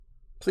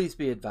Please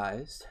be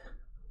advised,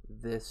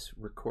 this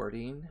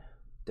recording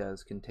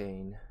does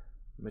contain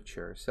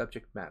mature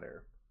subject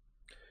matter.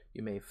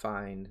 You may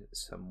find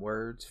some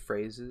words,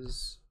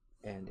 phrases,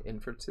 and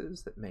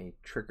inferences that may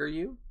trigger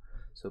you,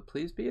 so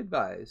please be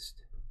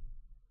advised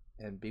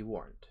and be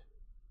warned.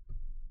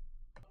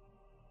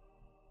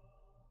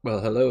 Well,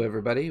 hello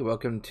everybody.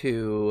 Welcome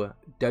to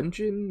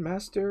Dungeon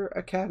Master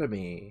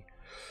Academy,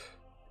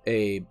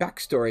 a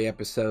backstory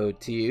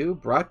episode to you,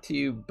 brought to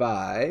you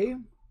by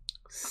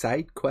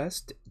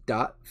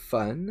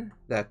SideQuest.fun.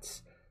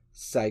 That's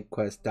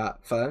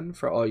SideQuest.fun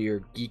for all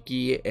your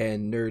geeky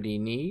and nerdy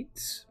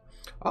needs.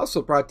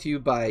 Also brought to you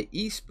by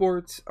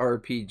Esports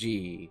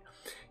RPG.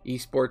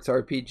 Esports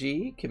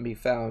RPG can be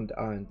found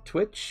on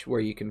Twitch, where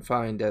you can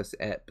find us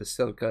at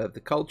Basilica of the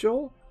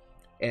Cudgel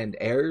and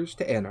Heirs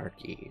to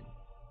Anarchy.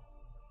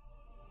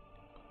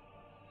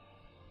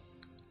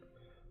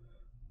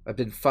 I've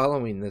been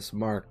following this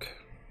mark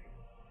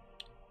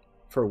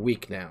for a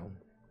week now.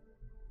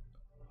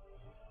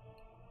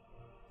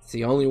 It's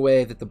the only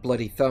way that the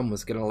Bloody Thumb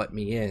was going to let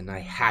me in. I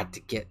had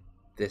to get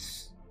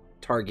this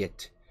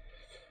target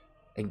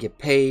and get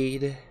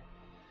paid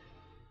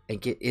and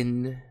get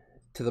in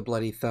to the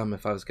Bloody Thumb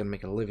if I was going to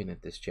make a living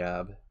at this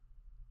job.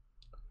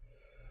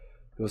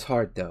 It was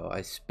hard though.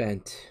 I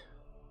spent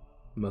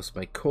most of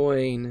my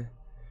coin,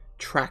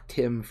 tracked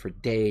him for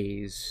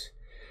days,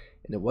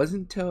 and it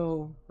wasn't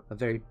until a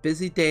very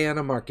busy day on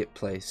a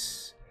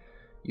marketplace,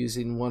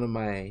 using one of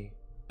my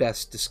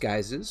best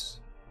disguises,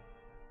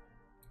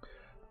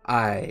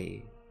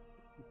 I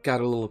got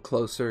a little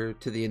closer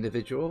to the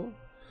individual,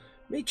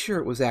 made sure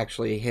it was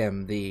actually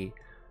him. The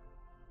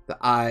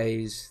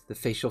eyes, the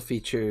facial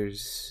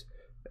features,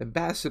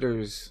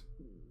 ambassadors,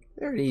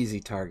 they're an easy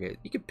target.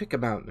 You can pick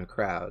them out in a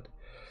crowd.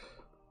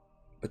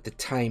 But the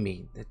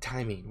timing,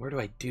 where do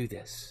I do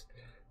this?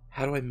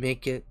 How do I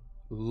make it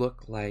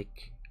look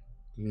like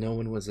no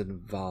one was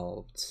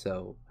involved?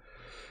 So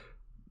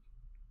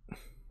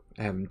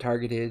I'm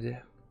targeted,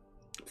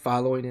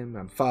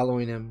 I'm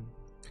following him.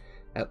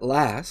 At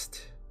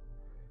last,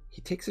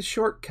 he takes a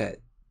shortcut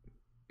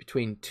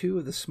between two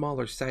of the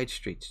smaller side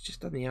streets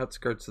just on the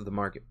outskirts of the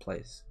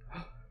marketplace.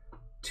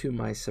 To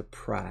my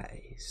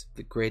surprise,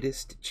 the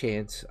greatest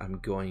chance I'm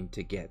going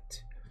to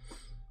get.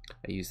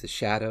 I use the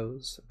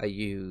shadows, I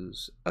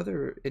use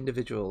other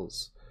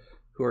individuals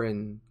who are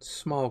in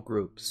small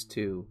groups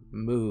to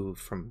move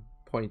from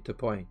point to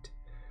point.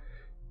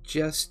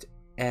 Just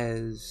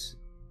as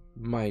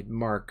my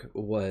mark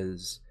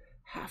was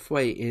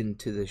halfway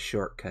into the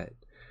shortcut,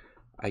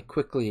 I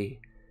quickly,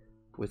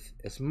 with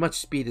as much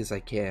speed as I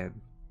can,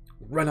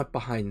 run up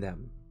behind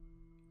them,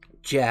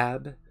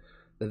 jab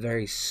the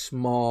very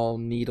small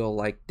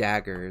needle-like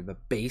dagger in the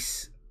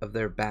base of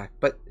their back.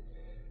 But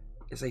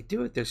as I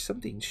do it, there's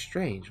something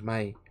strange.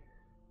 My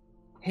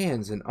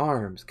hands and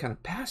arms kind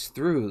of pass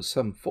through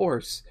some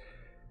force,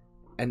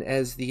 and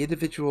as the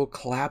individual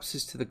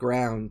collapses to the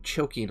ground,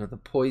 choking on the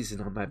poison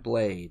on my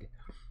blade,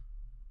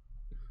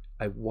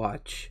 I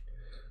watch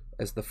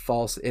as the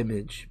false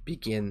image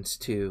begins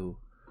to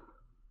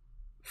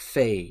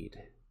fade.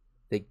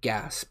 They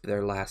gasp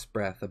their last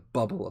breath, a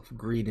bubble of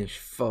greenish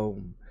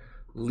foam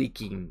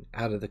leaking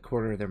out of the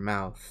corner of their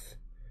mouth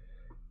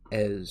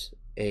as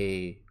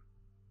a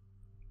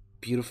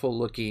beautiful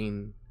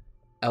looking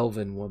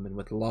elven woman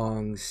with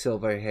long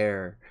silver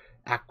hair,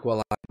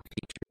 aquiline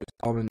features,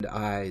 almond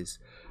eyes,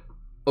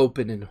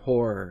 open in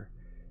horror,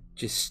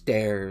 just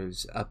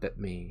stares up at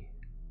me.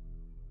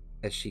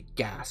 As she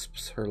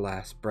gasps her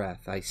last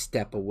breath, I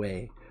step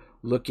away,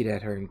 looking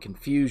at her in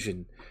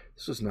confusion.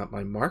 This was not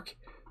my mark.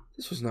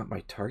 This was not my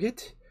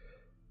target.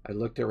 I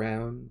looked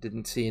around,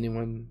 didn't see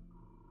anyone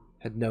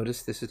had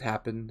noticed this had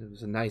happened. It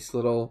was a nice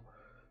little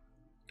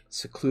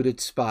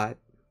secluded spot.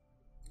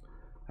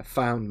 I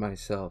found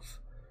myself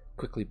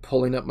quickly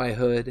pulling up my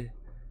hood,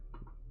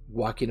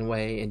 walking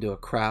away into a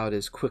crowd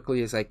as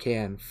quickly as I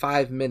can.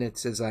 5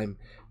 minutes as I'm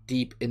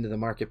deep into the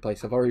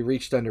marketplace. I've already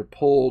reached under,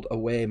 pulled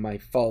away my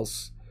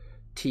false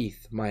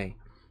teeth, my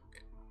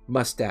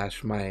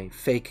mustache, my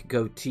fake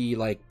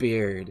goatee-like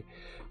beard,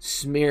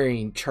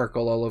 smearing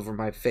charcoal all over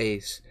my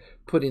face,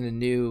 putting a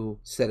new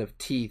set of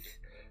teeth,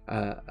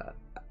 an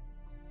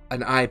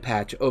eye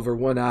patch over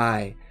one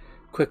eye.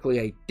 Quickly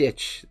I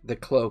ditch the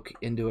cloak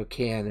into a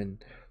can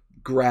and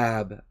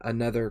grab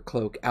another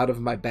cloak out of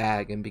my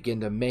bag and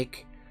begin to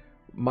make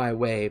my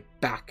way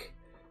back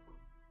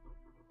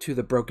to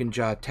the Broken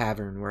Jaw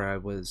Tavern where I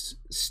was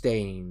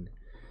staying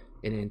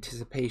in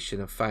anticipation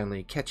of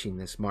finally catching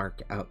this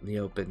mark out in the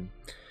open.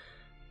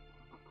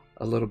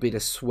 A little bit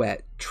of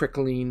sweat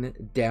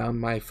trickling down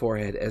my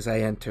forehead as I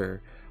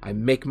enter. I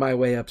make my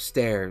way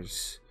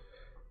upstairs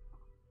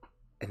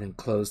and then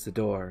close the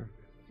door.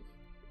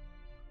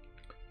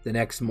 The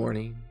next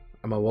morning,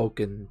 I'm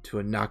awoken to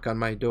a knock on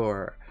my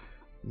door.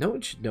 No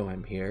one should know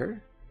I'm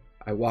here.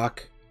 I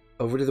walk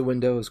over to the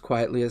window as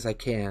quietly as I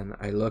can.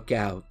 I look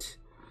out.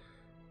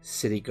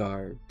 City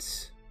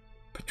guards.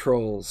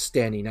 Patrols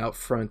standing out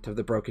front of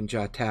the Broken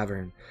Jaw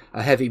Tavern.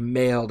 A heavy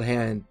mailed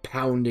hand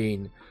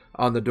pounding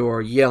on the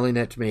door, yelling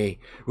at me,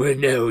 "We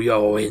know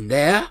you're in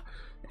there!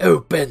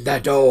 Open the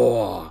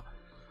door!"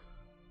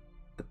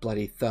 The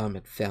bloody thumb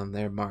had found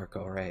their mark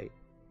all right,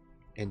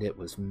 and it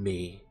was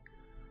me.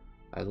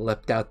 I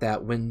leapt out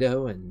that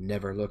window and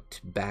never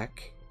looked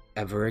back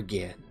ever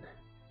again.